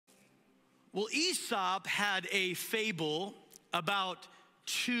Well, Aesop had a fable about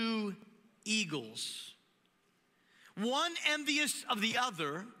two eagles, one envious of the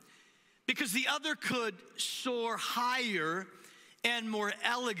other because the other could soar higher and more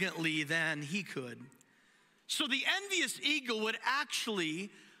elegantly than he could. So the envious eagle would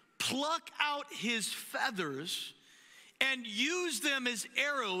actually pluck out his feathers and use them as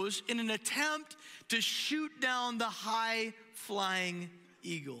arrows in an attempt to shoot down the high-flying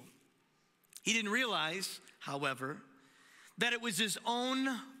eagle. He didn't realize, however, that it was his own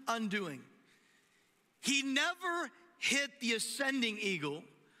undoing. He never hit the ascending eagle,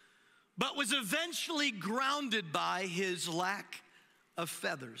 but was eventually grounded by his lack of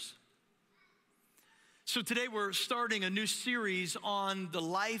feathers. So today we're starting a new series on the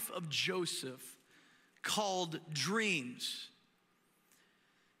life of Joseph called Dreams.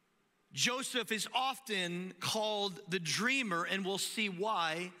 Joseph is often called the dreamer, and we'll see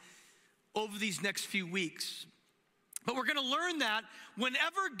why over these next few weeks. But we're gonna learn that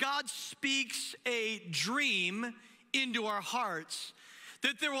whenever God speaks a dream into our hearts,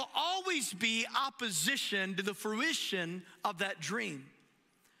 that there will always be opposition to the fruition of that dream.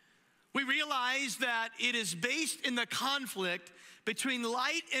 We realize that it is based in the conflict between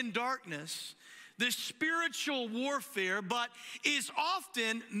light and darkness, this spiritual warfare, but is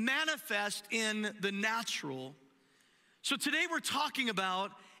often manifest in the natural. So today we're talking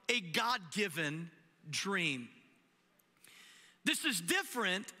about a God-given dream. This is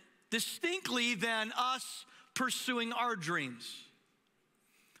different, distinctly, than us pursuing our dreams.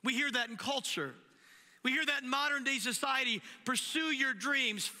 We hear that in culture. We hear that in modern day society. Pursue your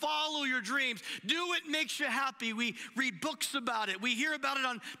dreams, follow your dreams, do what makes you happy. We read books about it. We hear about it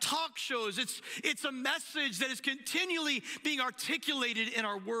on talk shows. It's a message that is continually being articulated in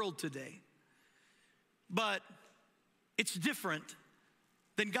our world today. But it's different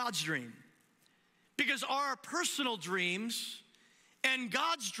than God's dream, because our personal dreams and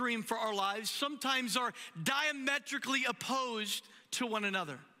God's dream for our lives sometimes are diametrically opposed to one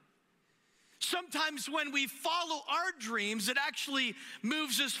another. Sometimes when we follow our dreams, it actually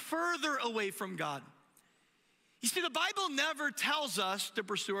moves us further away from God. You see, the Bible never tells us to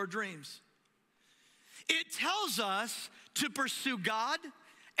pursue our dreams. It tells us to pursue God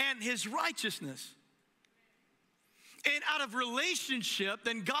and His righteousness. And out of relationship,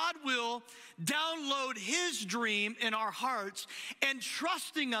 then God will download His dream in our hearts and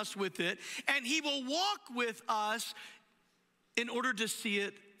trusting us with it, and He will walk with us in order to see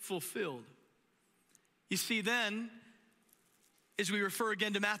it fulfilled. You see, then, as we refer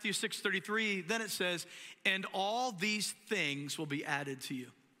again to Matthew 6:33, then it says, and all these things will be added to you.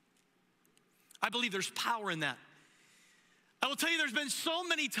 I believe there's power in that. I will tell you, there's been so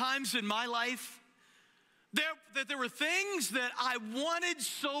many times in my life that there were things that I wanted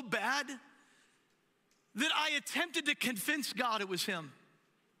so bad that I attempted to convince God it was Him.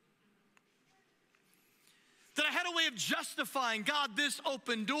 That I had a way of justifying, God, this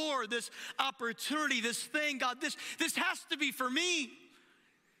open door, this opportunity, this thing, God, this has to be for me.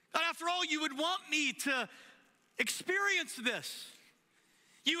 God, after all, you would want me to experience this.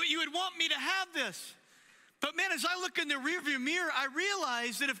 You would want me to have this. But man, as I look in the rearview mirror, I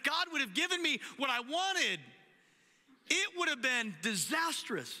realize that if God would have given me what I wanted, it would have been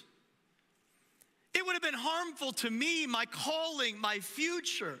disastrous. It would have been harmful to me, my calling, my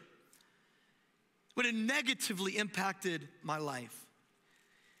future. Would have negatively impacted my life.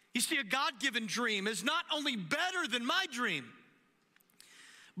 You see, a God-given dream is not only better than my dream,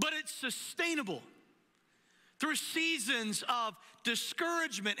 but it's sustainable through seasons of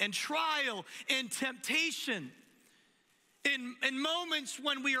discouragement and trial and temptation. In moments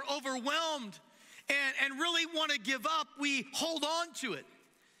when we are overwhelmed and really want to give up, we hold on to it.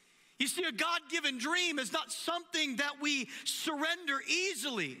 You see, a God-given dream is not something that we surrender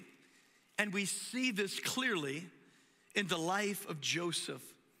easily. And we see this clearly in the life of Joseph.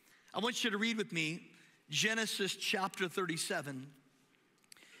 I want you to read with me Genesis chapter 37.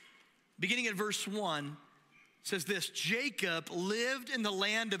 Beginning at verse 1, it says this: Jacob lived in the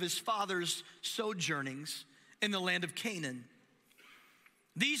land of his father's sojournings in the land of Canaan.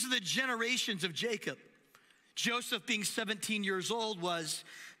 These are the generations of Jacob. Joseph, being 17 years old, was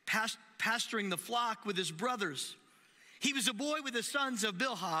pasturing the flock with his brothers. He was a boy with the sons of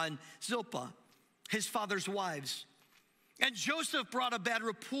Bilhah and Zilpah, his father's wives. And Joseph brought a bad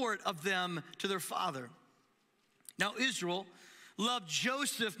report of them to their father. Now Israel loved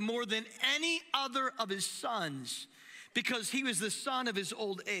Joseph more than any other of his sons because he was the son of his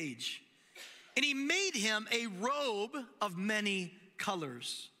old age. And he made him a robe of many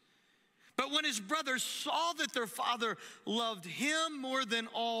colors. But when his brothers saw that their father loved him more than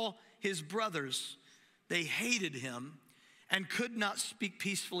all his brothers, they hated him and could not speak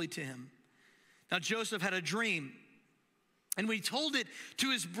peacefully to him. Now Joseph had a dream, and when he told it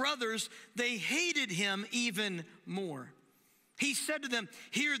to his brothers, they hated him even more. He said to them,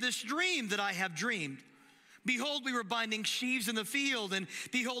 "Hear this dream that I have dreamed. Behold, we were binding sheaves in the field, and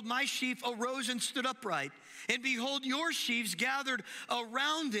behold, my sheaf arose and stood upright. And behold, your sheaves gathered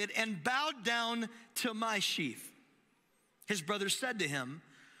around it and bowed down to my sheaf." His brothers said to him,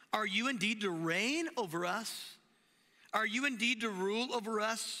 "Are you indeed to reign over us? Are you indeed to rule over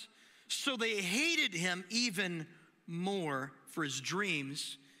us?" So they hated him even more for his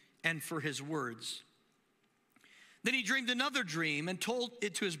dreams and for his words. Then he dreamed another dream and told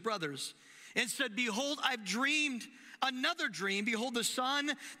it to his brothers and said, "Behold, I've dreamed another dream. Behold, the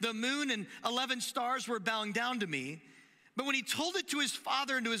sun, the moon, and 11 stars were bowing down to me." But when he told it to his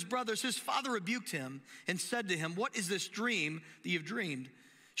father and to his brothers, his father rebuked him and said to him, "What is this dream that you've dreamed?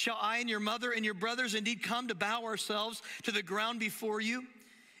 Shall I and your mother and your brothers indeed come to bow ourselves to the ground before you?"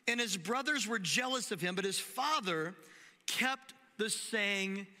 And his brothers were jealous of him, but his father kept the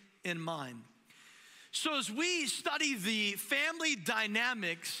saying in mind. So as we study the family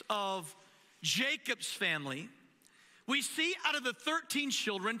dynamics of Jacob's family, we see out of the 13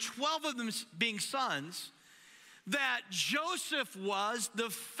 children, 12 of them being sons, that Joseph was the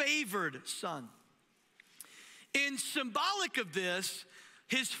favored son. In symbolic of this,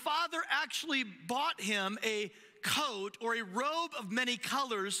 his father actually bought him a coat or a robe of many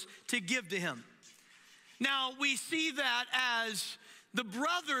colors to give to him. Now, we see that as the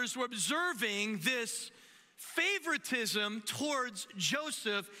brothers were observing this favoritism towards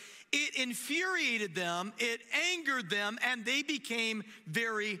Joseph, it infuriated them, it angered them, and they became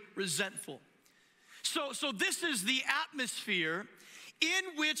very resentful. So this is the atmosphere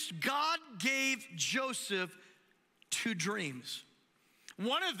in which God gave Joseph two dreams.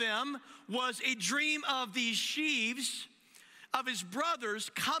 One of them was a dream of these sheaves of his brothers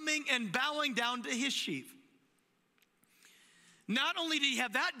coming and bowing down to his sheaf. Not only did he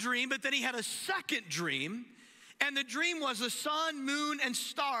have that dream, but then he had a second dream, and the dream was the sun, moon, and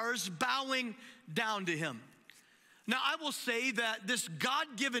stars bowing down to him. Now, I will say that this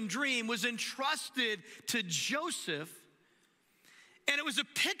God-given dream was entrusted to Joseph, and it was a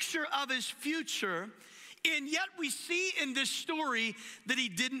picture of his future, and yet we see in this story that he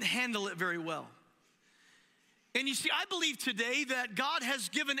didn't handle it very well. And you see, I believe today that God has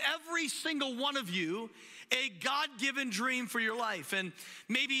given every single one of you a God-given dream for your life. And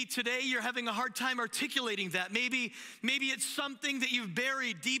maybe today you're having a hard time articulating that. Maybe it's something that you've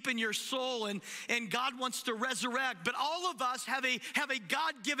buried deep in your soul and God wants to resurrect. But all of us have a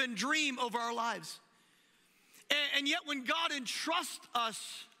God-given dream over our lives. And yet when God entrusts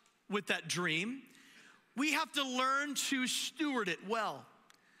us with that dream, we have to learn to steward it well.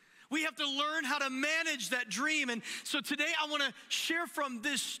 We have to learn how to manage that dream. And so today I want to share from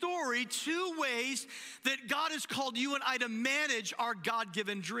this story two ways that God has called you and I to manage our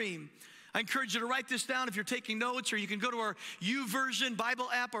God-given dream. I encourage you to write this down if you're taking notes, or you can go to our YouVersion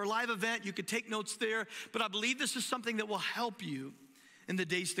Bible app or live event. You can take notes there. But I believe this is something that will help you in the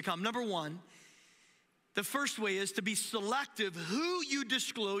days to come. Number one, the first way is to be selective who you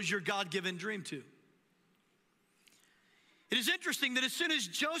disclose your God-given dream to. It is interesting that as soon as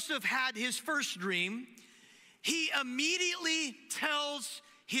Joseph had his first dream, he immediately tells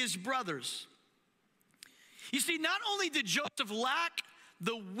his brothers. You see, not only did Joseph lack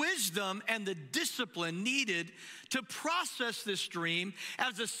the wisdom and the discipline needed to process this dream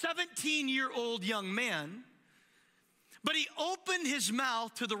as a 17-year-old young man, but he opened his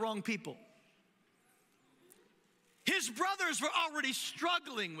mouth to the wrong people. His brothers were already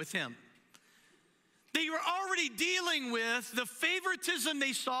struggling with him. They were already dealing with the favoritism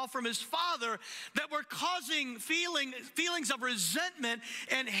they saw from his father that were causing feelings of resentment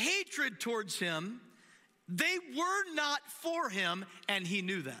and hatred towards him. They were not for him, and he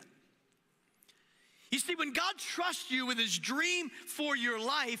knew that. You see, when God trusts you with his dream for your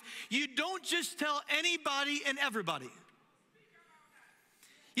life, you don't just tell anybody and everybody.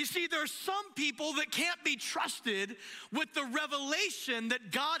 You see, there are some people that can't be trusted with the revelation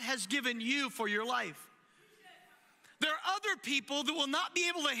that God has given you for your life. There are other people that will not be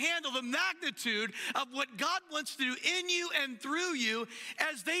able to handle the magnitude of what God wants to do in you and through you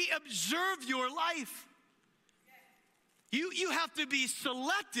as they observe your life. You have to be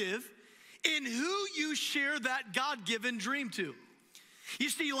selective in who you share that God-given dream to. You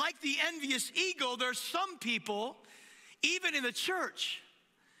see, like the envious eagle, there's some people, even in the church,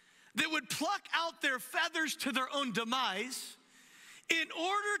 that would pluck out their feathers to their own demise in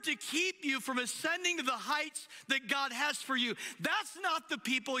order to keep you from ascending to the heights that God has for you. That's not the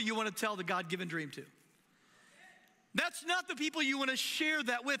people you want to tell the God-given dream to. That's not the people you want to share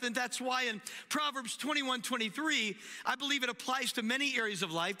that with. And that's why in Proverbs 21:23, I believe it applies to many areas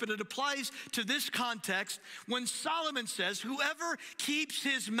of life, but it applies to this context when Solomon says, whoever keeps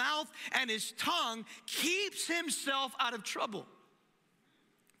his mouth and his tongue keeps himself out of trouble.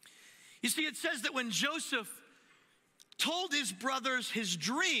 You see, it says that when Joseph told his brothers his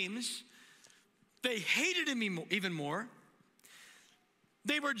dreams, they hated him even more.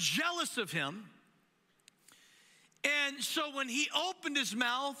 They were jealous of him. And so when he opened his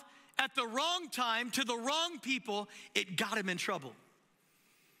mouth at the wrong time to the wrong people, it got him in trouble.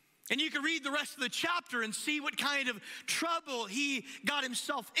 And you can read the rest of the chapter and see what kind of trouble he got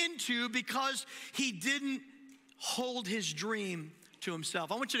himself into because he didn't hold his dream to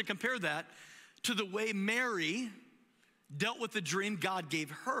himself. I want you to compare that to the way Mary dealt with the dream God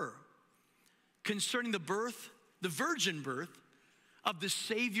gave her concerning the birth, the virgin birth of the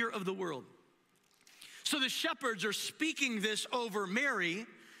Savior of the world. So the shepherds are speaking this over Mary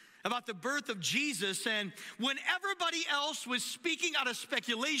about the birth of Jesus, and when everybody else was speaking out of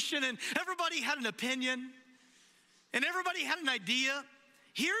speculation and everybody had an opinion and everybody had an idea,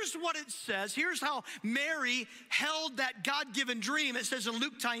 here's what it says. Here's how Mary held that God-given dream. It says in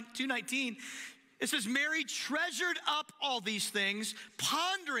Luke 2:19, it says, Mary treasured up all these things,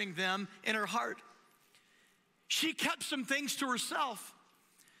 pondering them in her heart. She kept some things to herself.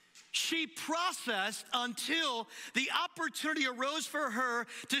 She processed until the opportunity arose for her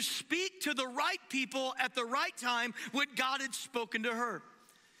to speak to the right people at the right time what God had spoken to her.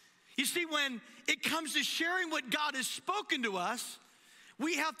 You see, when it comes to sharing what God has spoken to us,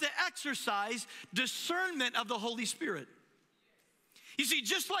 we have to exercise discernment of the Holy Spirit. You see,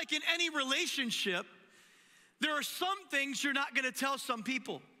 just like in any relationship, there are some things you're not going to tell some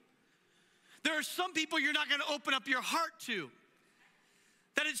people. There are some people you're not going to open up your heart to.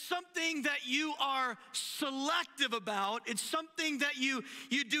 That it's something that you are selective about. It's something that you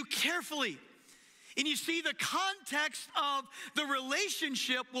do carefully. And you see, the context of the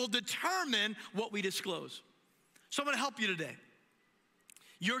relationship will determine what we disclose. So I'm going to help you today.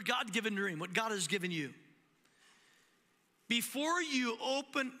 Your God-given dream, what God has given you. Before you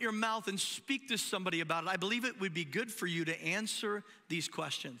open your mouth and speak to somebody about it, I believe it would be good for you to answer these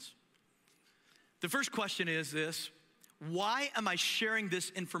questions. The first question is this: why am I sharing this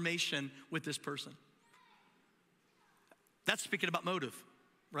information with this person? That's speaking about motive,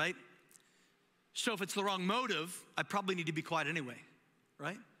 right? So if it's the wrong motive, I probably need to be quiet anyway,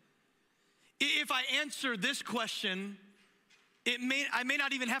 right? If I answer this question, I may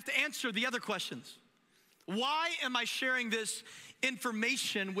not even have to answer the other questions. Why am I sharing this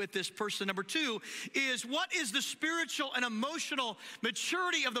information with this person? Number two is, what is the spiritual and emotional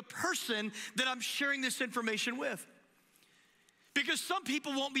maturity of the person that I'm sharing this information with? Because some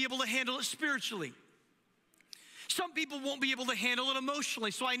people won't be able to handle it spiritually. Some people won't be able to handle it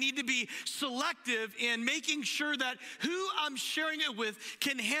emotionally. So I need to be selective in making sure that who I'm sharing it with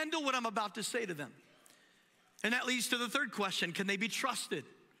can handle what I'm about to say to them. And that leads to the third question: can they be trusted?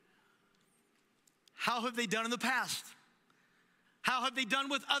 How have they done in the past? How have they done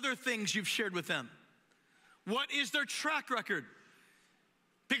with other things you've shared with them? What is their track record?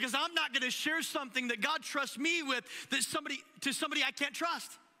 Because I'm not going to share something that God trusts me with to somebody I can't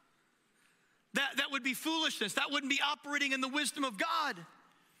trust. That would be foolishness. That wouldn't be operating in the wisdom of God.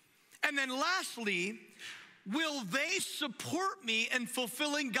 And then lastly, will they support me in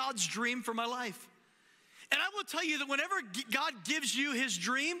fulfilling God's dream for my life? And I will tell you that whenever God gives you his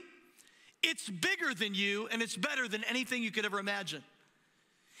dream, it's bigger than you and it's better than anything you could ever imagine.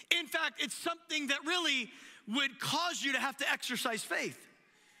 In fact, it's something that really would cause you to have to exercise faith.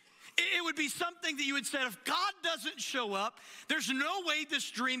 It would be something that you would say, if God doesn't show up, there's no way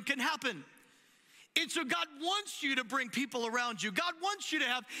this dream can happen. And so God wants you to bring people around you. God wants you to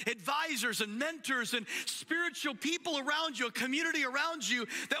have advisors and mentors and spiritual people around you, a community around you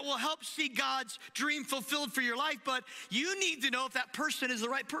that will help see God's dream fulfilled for your life. But you need to know if that person is the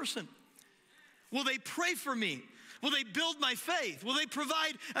right person. Will they pray for me? Will they build my faith? Will they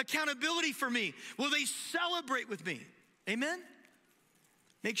provide accountability for me? Will they celebrate with me? Amen?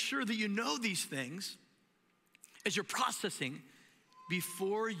 Make sure that you know these things as you're processing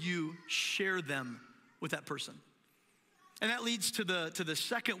before you share them with that person. And that leads to the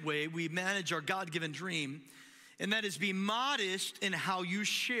second way we manage our God-given dream, and that is be modest in how you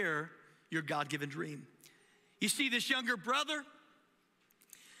share your God-given dream. You see this younger brother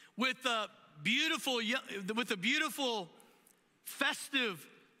with a beautiful, festive,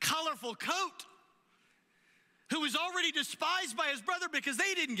 colorful coat who was already despised by his brother because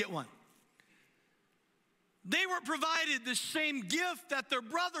they didn't get one. They weren't provided the same gift that their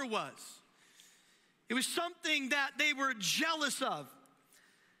brother was. It was something that they were jealous of.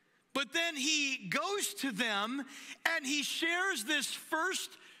 But then he goes to them and he shares this first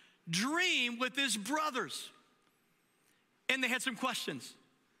dream with his brothers. And they had some questions.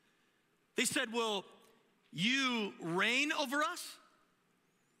 They said, will you reign over us?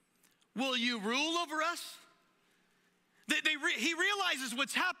 Will you rule over us? He realizes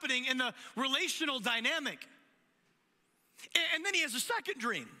what's happening in the relational dynamic. And then he has a second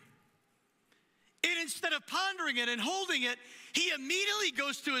dream. And instead of pondering it and holding it, he immediately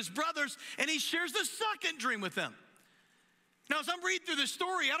goes to his brothers and he shares the second dream with them. Now, as I'm reading through the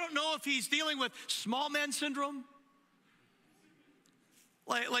story, I don't know if he's dealing with small man syndrome.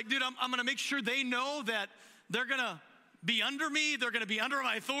 Like, dude, I'm gonna make sure they know that they're gonna be under me, they're gonna be under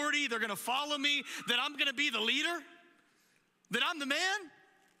my authority, they're gonna follow me, that I'm gonna be the leader, that I'm the man.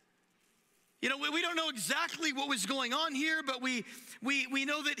 You know, we don't know exactly what was going on here, but we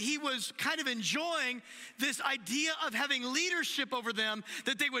know that he was kind of enjoying this idea of having leadership over them,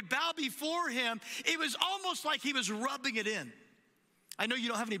 that they would bow before him. It was almost like he was rubbing it in. I know you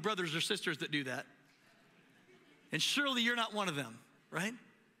don't have any brothers or sisters that do that. And surely you're not one of them, right?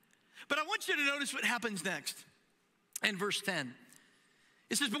 But I want you to notice what happens next in verse 10.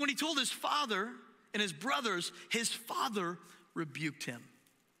 It says, but when he told his father and his brothers, his father rebuked him.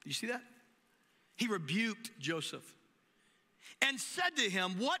 Do you see that? He rebuked Joseph and said to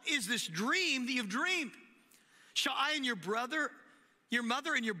him, what is this dream that you've dreamed? Shall I and your brother, your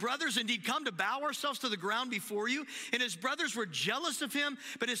mother and your brothers indeed come to bow ourselves to the ground before you? And his brothers were jealous of him,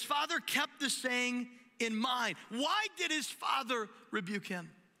 but his father kept the saying in mind. Why did his father rebuke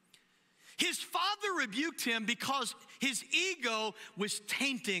him? His father rebuked him because his ego was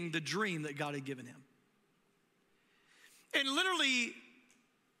tainting the dream that God had given him. And literally,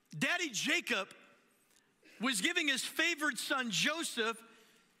 Daddy Jacob was giving his favored son Joseph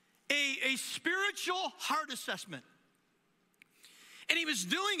a spiritual heart assessment. And he was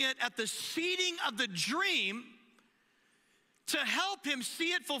doing it at the seeding of the dream to help him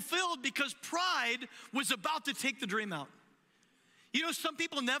see it fulfilled, because pride was about to take the dream out. You know, some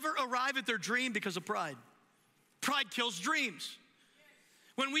people never arrive at their dream because of pride. Pride kills dreams.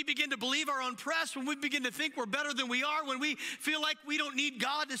 When we begin to believe our own press, when we begin to think we're better than we are, when we feel like we don't need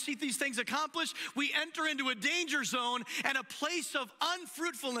God to see these things accomplished, we enter into a danger zone and a place of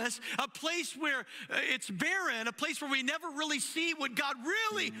unfruitfulness, a place where it's barren, a place where we never really see what God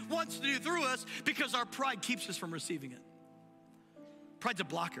really wants to do through us, because our pride keeps us from receiving it. Pride's a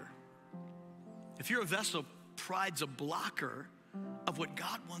blocker. If you're a vessel, pride's a blocker of what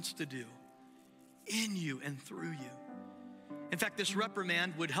God wants to do in you and through you. In fact, this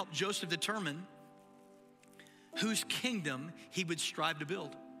reprimand would help Joseph determine whose kingdom he would strive to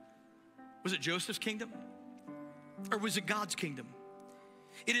build. Was it Joseph's kingdom? Or was it God's kingdom?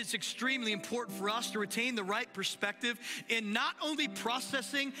 It is extremely important for us to retain the right perspective in not only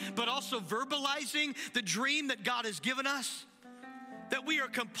processing, but also verbalizing the dream that God has given us, that we are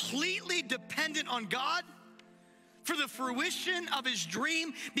completely dependent on God for the fruition of his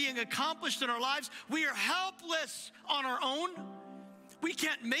dream being accomplished in our lives. We are helpless on our own. We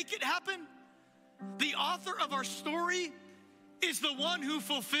can't make it happen. The author of our story is the one who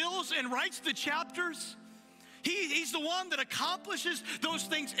fulfills and writes the chapters. He's the one that accomplishes those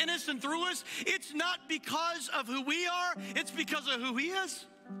things in us and through us. It's not because of who we are, it's because of who he is.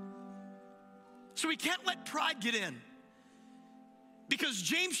 So we can't let pride get in. Because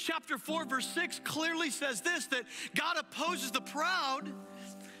James chapter 4 verse 6 clearly says this, that God opposes the proud,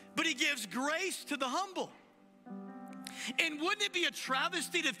 but he gives grace to the humble. And wouldn't it be a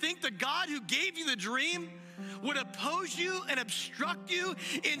travesty to think the God who gave you the dream would oppose you and obstruct you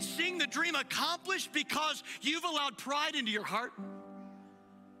in seeing the dream accomplished because you've allowed pride into your heart?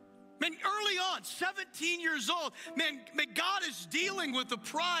 Man, early on, 17 years old, man, God is dealing with the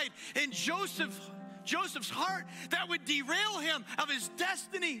pride in Joseph's heart that would derail him of his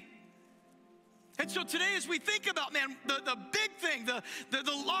destiny. And so today, as we think about, man, the big thing,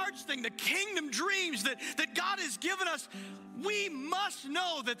 the large thing, the kingdom dreams that God has given us, we must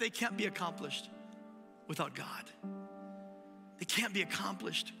know that they can't be accomplished without God. They can't be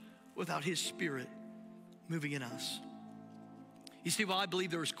accomplished without his Spirit moving in us. You see, while I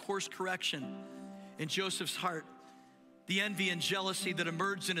believe there was course correction in Joseph's heart, the envy and jealousy that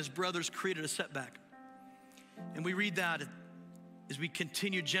emerged in his brothers created a setback. And we read that As we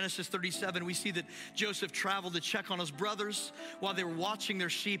continue Genesis 37, we see that Joseph traveled to check on his brothers while they were watching their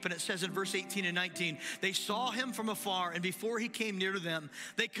sheep. And it says in verse 18 and 19, they saw him from afar, and before he came near to them,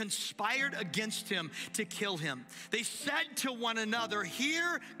 they conspired against him to kill him. They said to one another,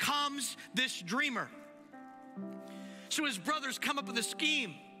 here comes this dreamer. So his brothers come up with a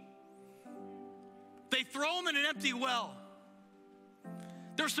scheme. They throw him in an empty well.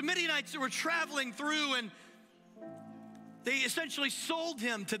 There were some Midianites that were traveling through, and they essentially sold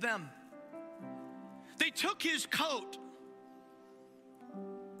him to them. They took his coat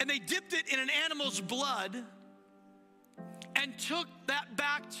and they dipped it in an animal's blood and took that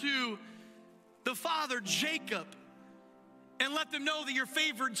back to the father, Jacob, and let them know that your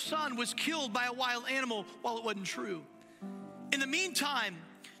favored son was killed by a wild animal, while it wasn't true. In the meantime,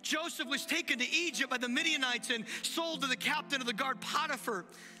 Joseph was taken to Egypt by the Midianites and sold to the captain of the guard, Potiphar.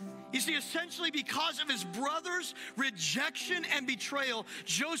 You see, essentially because of his brother's rejection and betrayal,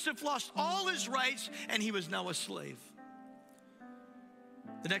 Joseph lost all his rights and he was now a slave.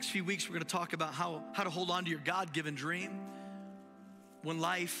 The next few weeks, we're going to talk about how to hold on to your God-given dream when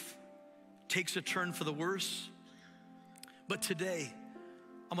life takes a turn for the worse. But today,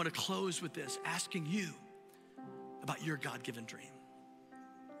 I'm going to close with this, asking you about your God-given dream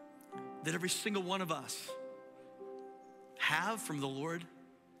that every single one of us have from the Lord.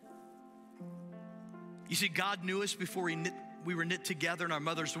 You see, God knew us before we were knit together in our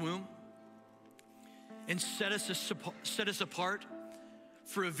mother's womb and set us apart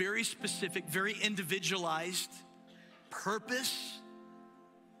for a very specific, very individualized purpose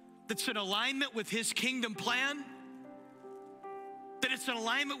that's in alignment with his kingdom plan, that it's in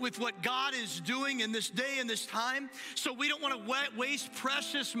alignment with what God is doing in this day and this time. So we don't want to waste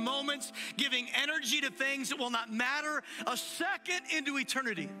precious moments giving energy to things that will not matter a second into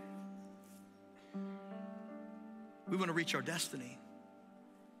eternity. We want to reach our destiny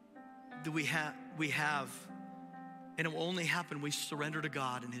that we have, and it will only happen when we surrender to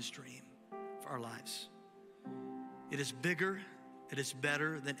God and his dream for our lives. It is bigger, it is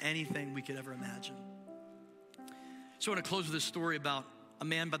better than anything we could ever imagine. So I want to close with a story about a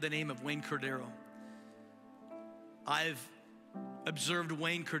man by the name of Wayne Cordeiro. I've observed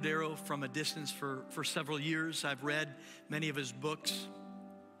Wayne Cordeiro from a distance for several years. I've read many of his books.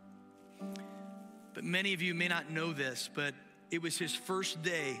 But many of you may not know this, but it was his first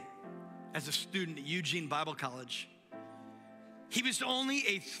day as a student at Eugene Bible College. He was only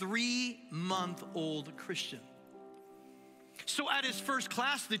a 3-month-old Christian. So at his first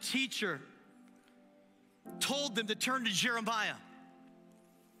class, the teacher told them to turn to Jeremiah.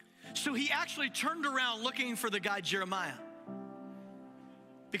 So he actually turned around looking for the guy Jeremiah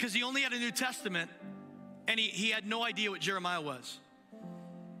because he only had a New Testament and he had no idea what Jeremiah was.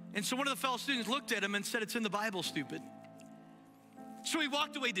 And so one of the fellow students looked at him and said, "It's in the Bible, stupid." So he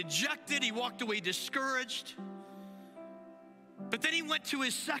walked away dejected, he walked away discouraged. But then he went to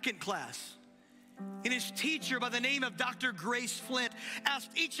his second class, and his teacher by the name of Dr. Grace Flint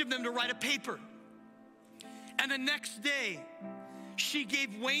asked each of them to write a paper. And the next day, she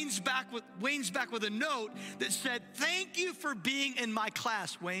gave Wayne's back with a note that said, "Thank you for being in my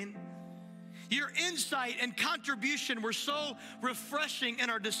class, Wayne. Your insight and contribution were so refreshing in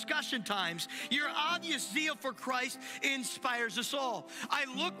our discussion times. Your obvious zeal for Christ inspires us all. I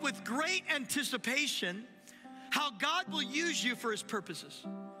look with great anticipation how God will use you for his purposes."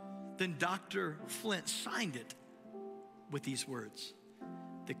 Then Dr. Flint signed it with these words,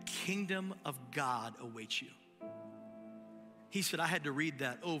 "The kingdom of God awaits you." He said, I had to read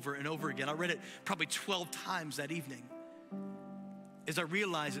that over and over again. I read it probably 12 times that evening as I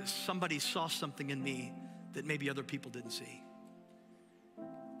realized that somebody saw something in me that maybe other people didn't see.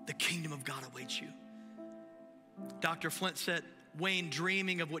 The kingdom of God awaits you. Dr. Flint said, Wayne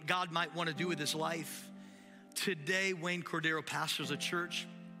dreaming of what God might want to do with his life. Today, Wayne Cordeiro pastors a church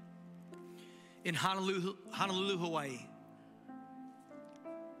in Honolulu, Hawaii,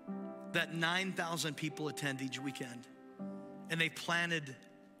 that 9,000 people attend each weekend. And they planted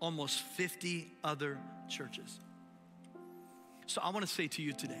almost 50 other churches. So I want to say to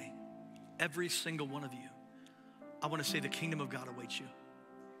you today, every single one of you, I want to say the kingdom of God awaits you.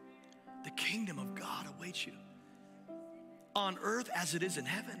 The kingdom of God awaits you. On earth as it is in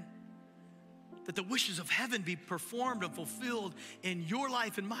heaven. That the wishes of heaven be performed and fulfilled in your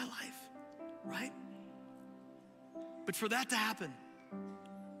life and my life, right? But for that to happen,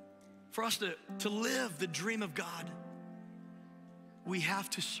 for us to live the dream of God, we have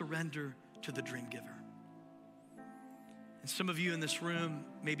to surrender to the dream giver. And some of you in this room,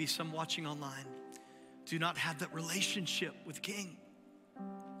 maybe some watching online, do not have that relationship with King.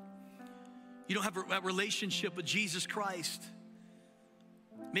 You don't have that relationship with Jesus Christ.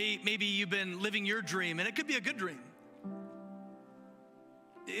 Maybe you've been living your dream, and it could be a good dream.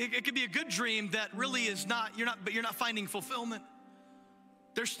 It could be a good dream that really is not, but you're not finding fulfillment.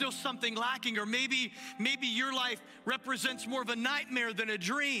 There's still something lacking, or maybe your life represents more of a nightmare than a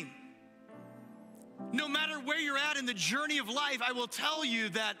dream. No matter where you're at in the journey of life, I will tell you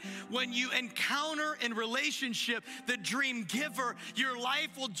that when you encounter in relationship the dream giver, your life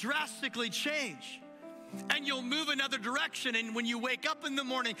will drastically change. And you'll move another direction. And when you wake up in the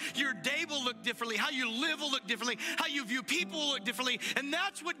morning, your day will look differently. How you live will look differently. How you view people will look differently. And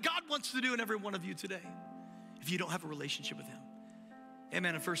that's what God wants to do in every one of you today, if you don't have a relationship with him.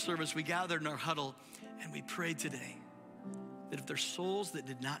 Amen. In first service, we gathered in our huddle and we prayed today that if there's souls that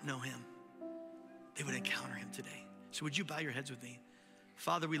did not know him, they would encounter him today. So would you bow your heads with me?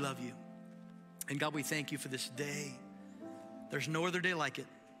 Father, we love you. And God, we thank you for this day. There's no other day like it.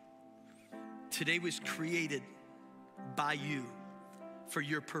 Today was created by you for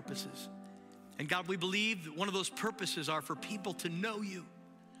your purposes. And God, we believe that one of those purposes are for people to know you,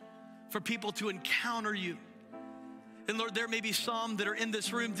 for people to encounter you. And Lord, there may be some that are in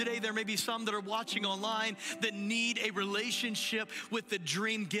this room today, there may be some that are watching online that need a relationship with the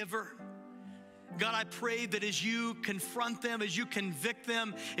dream giver. God, I pray that as you confront them, as you convict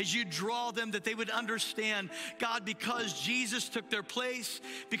them, as you draw them, that they would understand, God, because Jesus took their place,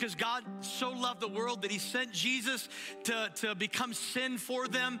 because God so loved the world that he sent Jesus to become sin for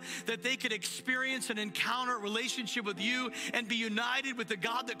them, that they could experience and encounter a relationship with you and be united with the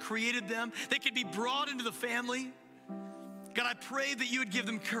God that created them. They could be brought into the family. God, I pray that you would give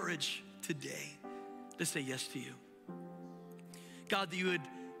them courage today to say yes to you. God, that you would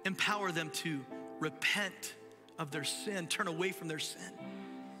empower them to repent of their sin, turn away from their sin,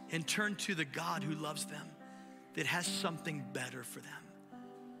 and turn to the God who loves them, that has something better for them,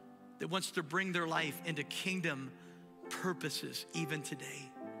 that wants to bring their life into kingdom purposes even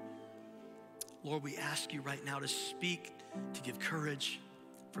today. Lord, we ask you right now to speak, to give courage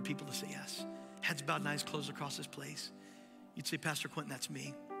for people to say yes. Heads bowed and eyes closed across this place. You'd say, Pastor Quentin, that's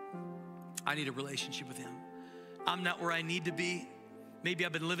me. I need a relationship with him. I'm not where I need to be. Maybe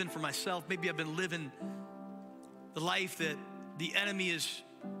I've been living for myself. Maybe I've been living the life that the enemy has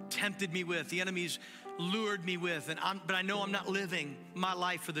tempted me with, the enemy's lured me with, but I know I'm not living my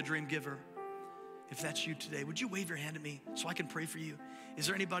life for the dream giver. If that's you today, would you wave your hand at me so I can pray for you? Is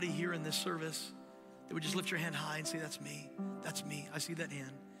there anybody here in this service that would just lift your hand high and say, that's me, that's me, I see that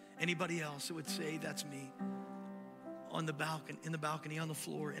hand. Anybody else that would say, that's me? On the balcony, in the balcony, on the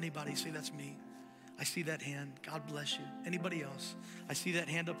floor, anybody say, that's me. I see that hand. God bless you. Anybody else? I see that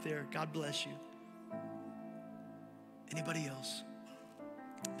hand up there. God bless you. Anybody else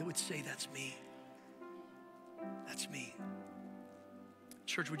that would say, that's me? That's me.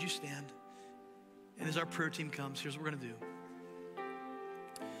 Church, would you stand? And as our prayer team comes, here's what we're going to do.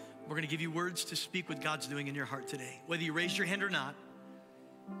 We're going to give you words to speak what God's doing in your heart today. Whether you raised your hand or not,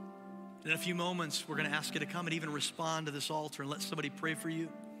 in a few moments, we're going to ask you to come and even respond to this altar and let somebody pray for you.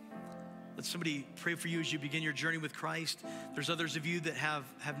 Let somebody pray for you as you begin your journey with Christ. There's others of you that have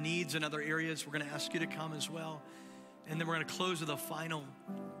needs in other areas. We're going to ask you to come as well. And then we're going to close with a final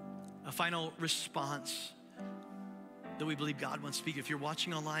response that we believe God wants to speak. If you're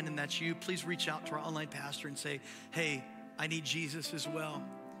watching online and that's you, please reach out to our online pastor and say, hey, I need Jesus as well.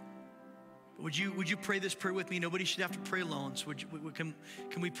 Would you pray this prayer with me? Nobody should have to pray alone. So can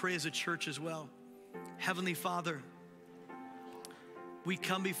we pray as a church as well? Heavenly Father, we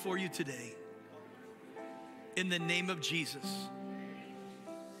come before you today in the name of Jesus,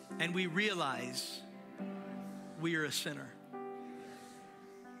 and we realize we are a sinner.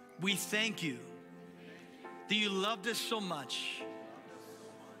 We thank you that you loved us so much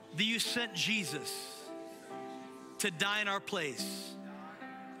that you sent Jesus to die in our place,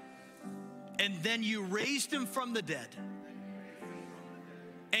 and then you raised him from the dead,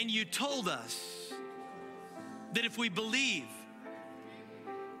 and you told us that if we believe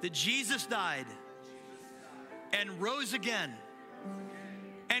that Jesus died and rose again,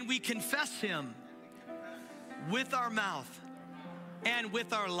 and we confess him with our mouth and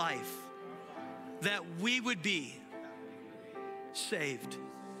with our life, that we would be saved.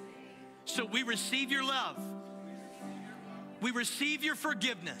 So we receive your love, we receive your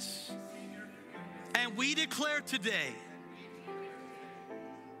forgiveness, and we declare today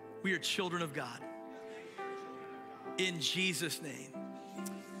we are children of God. In Jesus' name.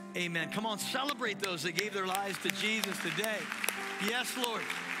 Amen. Come on, celebrate those that gave their lives to Jesus today. Yes, Lord.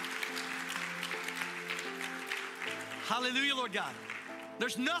 Hallelujah, Lord God.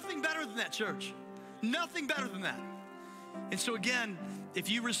 There's nothing better than that, church. Nothing better than that. And so again, If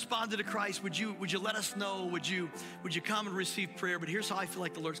you responded to Christ, would you let us know? Would you come and receive prayer? But here's how I feel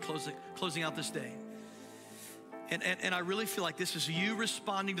like the Lord's closing out this day. And I really feel like this is you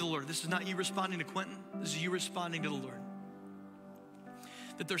responding to the Lord. This is not you responding to Quentin. This is you responding to the Lord.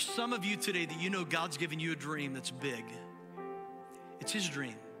 That there's some of you today that you know God's given you a dream that's big. It's his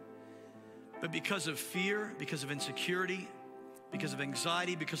dream. But because of fear, because of insecurity, because of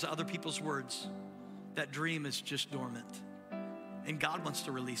anxiety, because of other people's words, that dream is just dormant. And God wants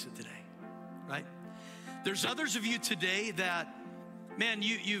to release it today, right? There's others of you today that, man,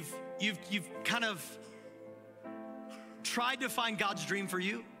 you've kind of tried to find God's dream for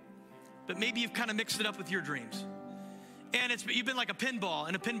you, but maybe you've kind of mixed it up with your dreams. And you've been like a pinball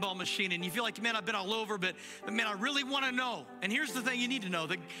in a pinball machine, and you feel like, man, I've been all over, but man, I really want to know. And here's the thing you need to know.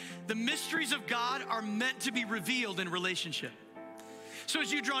 The mysteries of God are meant to be revealed in relationship. So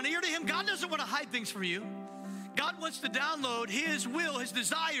as you draw near to him, God doesn't want to hide things from you. God wants to download his will, his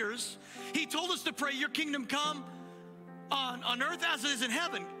desires. He told us to pray, your kingdom come on earth as it is in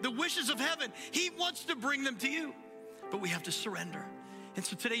heaven. The wishes of heaven, he wants to bring them to you. But we have to surrender. And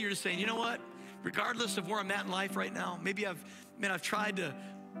so today you're just saying, you know what? Regardless of where I'm at in life right now, maybe I've tried to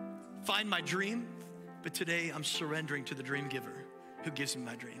find my dream, but today I'm surrendering to the dream giver who gives me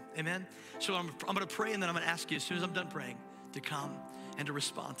my dream. Amen? So I'm gonna pray, and then I'm gonna ask you as soon as I'm done praying to come and to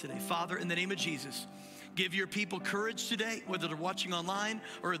respond today. Father, in the name of Jesus, give your people courage today, whether they're watching online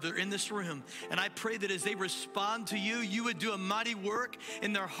or they're in this room. And I pray that as they respond to you, you would do a mighty work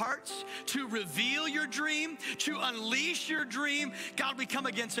in their hearts to reveal your dream, to unleash your dream. God, we come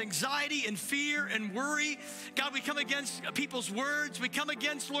against anxiety and fear and worry. God, we come against people's words. We come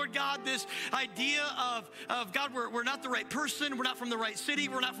against, Lord God, this idea of God, we're not the right person. We're not from the right city.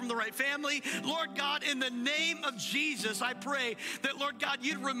 We're not from the right family. Lord God, in the name of Jesus, I pray that, Lord God,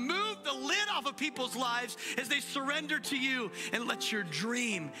 you'd remove the lid off of people's lives as they surrender to you, and let your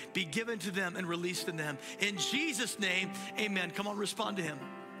dream be given to them and released in them. In Jesus' name, amen. Come on, respond to him.